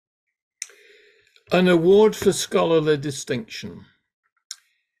An award for scholarly distinction.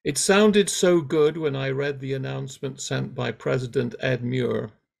 It sounded so good when I read the announcement sent by President Ed Muir,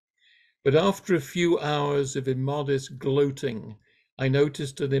 but after a few hours of immodest gloating, I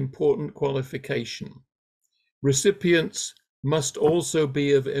noticed an important qualification. Recipients must also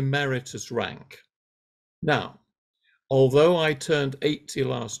be of emeritus rank. Now, although I turned 80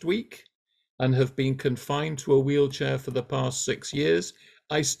 last week and have been confined to a wheelchair for the past 6 years,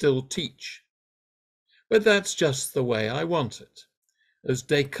 I still teach. But that's just the way I want it. As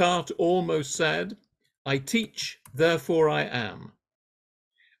Descartes almost said, I teach, therefore I am.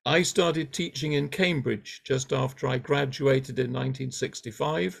 I started teaching in Cambridge just after I graduated in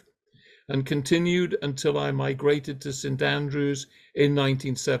 1965 and continued until I migrated to St Andrews in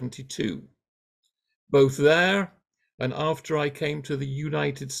 1972. Both there and after I came to the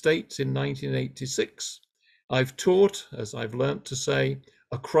United States in 1986, I've taught, as I've learnt to say,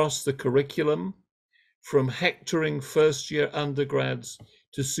 across the curriculum, from hectoring first-year undergrads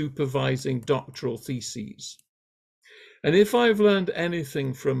to supervising doctoral theses. And if I've learned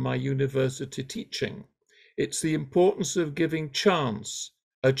anything from my university teaching, it's the importance of giving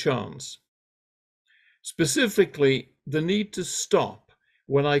a chance. Specifically, the need to stop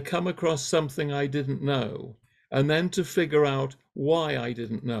when I come across something I didn't know, and then to figure out why I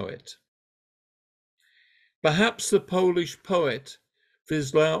didn't know it. Perhaps the Polish poet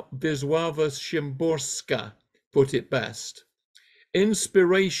Wisława Szymborska put it best.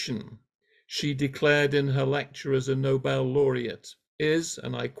 Inspiration, she declared in her lecture as a Nobel laureate, is,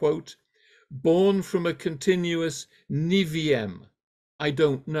 and I quote, born from a continuous nie wiem, I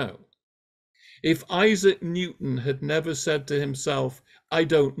don't know. If Isaac Newton had never said to himself, I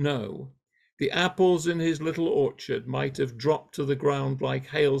don't know, the apples in his little orchard might have dropped to the ground like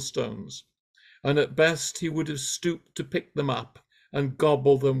hailstones, and at best he would have stooped to pick them up and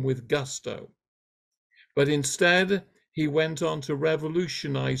gobble them with gusto. But instead, he went on to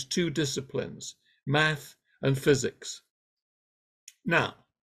revolutionize two disciplines, math and physics. Now,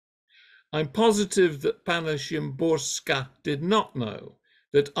 I'm positive that Panna Szymborska did not know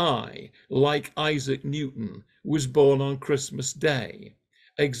that I, like Isaac Newton, was born on Christmas Day,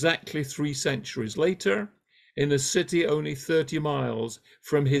 exactly 3 centuries later, in a city only 30 miles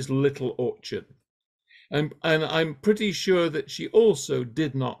from his little orchard. And I'm pretty sure that she also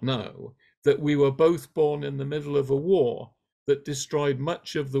did not know that we were both born in the middle of a war that destroyed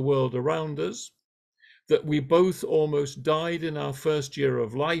much of the world around us, that we both almost died in our first year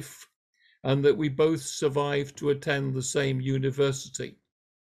of life, and that we both survived to attend the same university.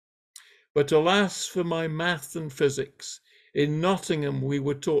 But alas for my math and physics, in Nottingham we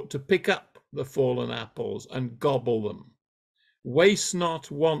were taught to pick up the fallen apples and gobble them. Waste not,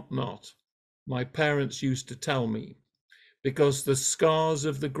 want not, my parents used to tell me, because the scars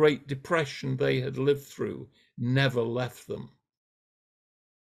of the Great Depression they had lived through never left them.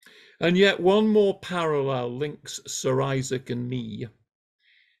 And yet one more parallel links Sir Isaac and me.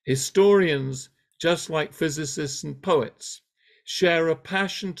 Historians, just like physicists and poets, share a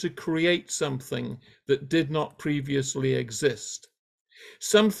passion to create something that did not previously exist,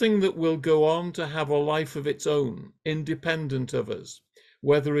 something that will go on to have a life of its own, independent of us,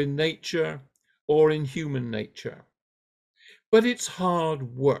 whether in nature or in human nature. But it's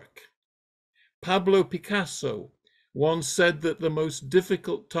hard work. Pablo Picasso once said that the most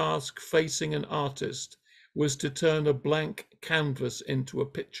difficult task facing an artist was to turn a blank canvas into a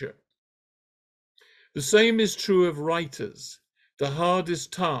picture. The same is true of writers. The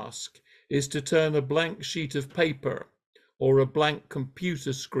hardest task is to turn a blank sheet of paper or a blank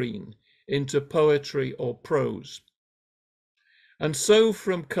computer screen into poetry or prose. And so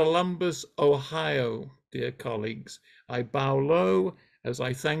from Columbus, Ohio, dear colleagues, I bow low as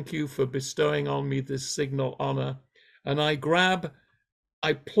I thank you for bestowing on me this signal honor, and I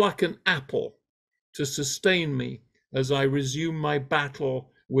pluck an apple to sustain me as I resume my battle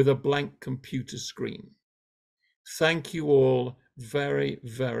with a blank computer screen. Thank you all very,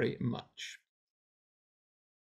 very much.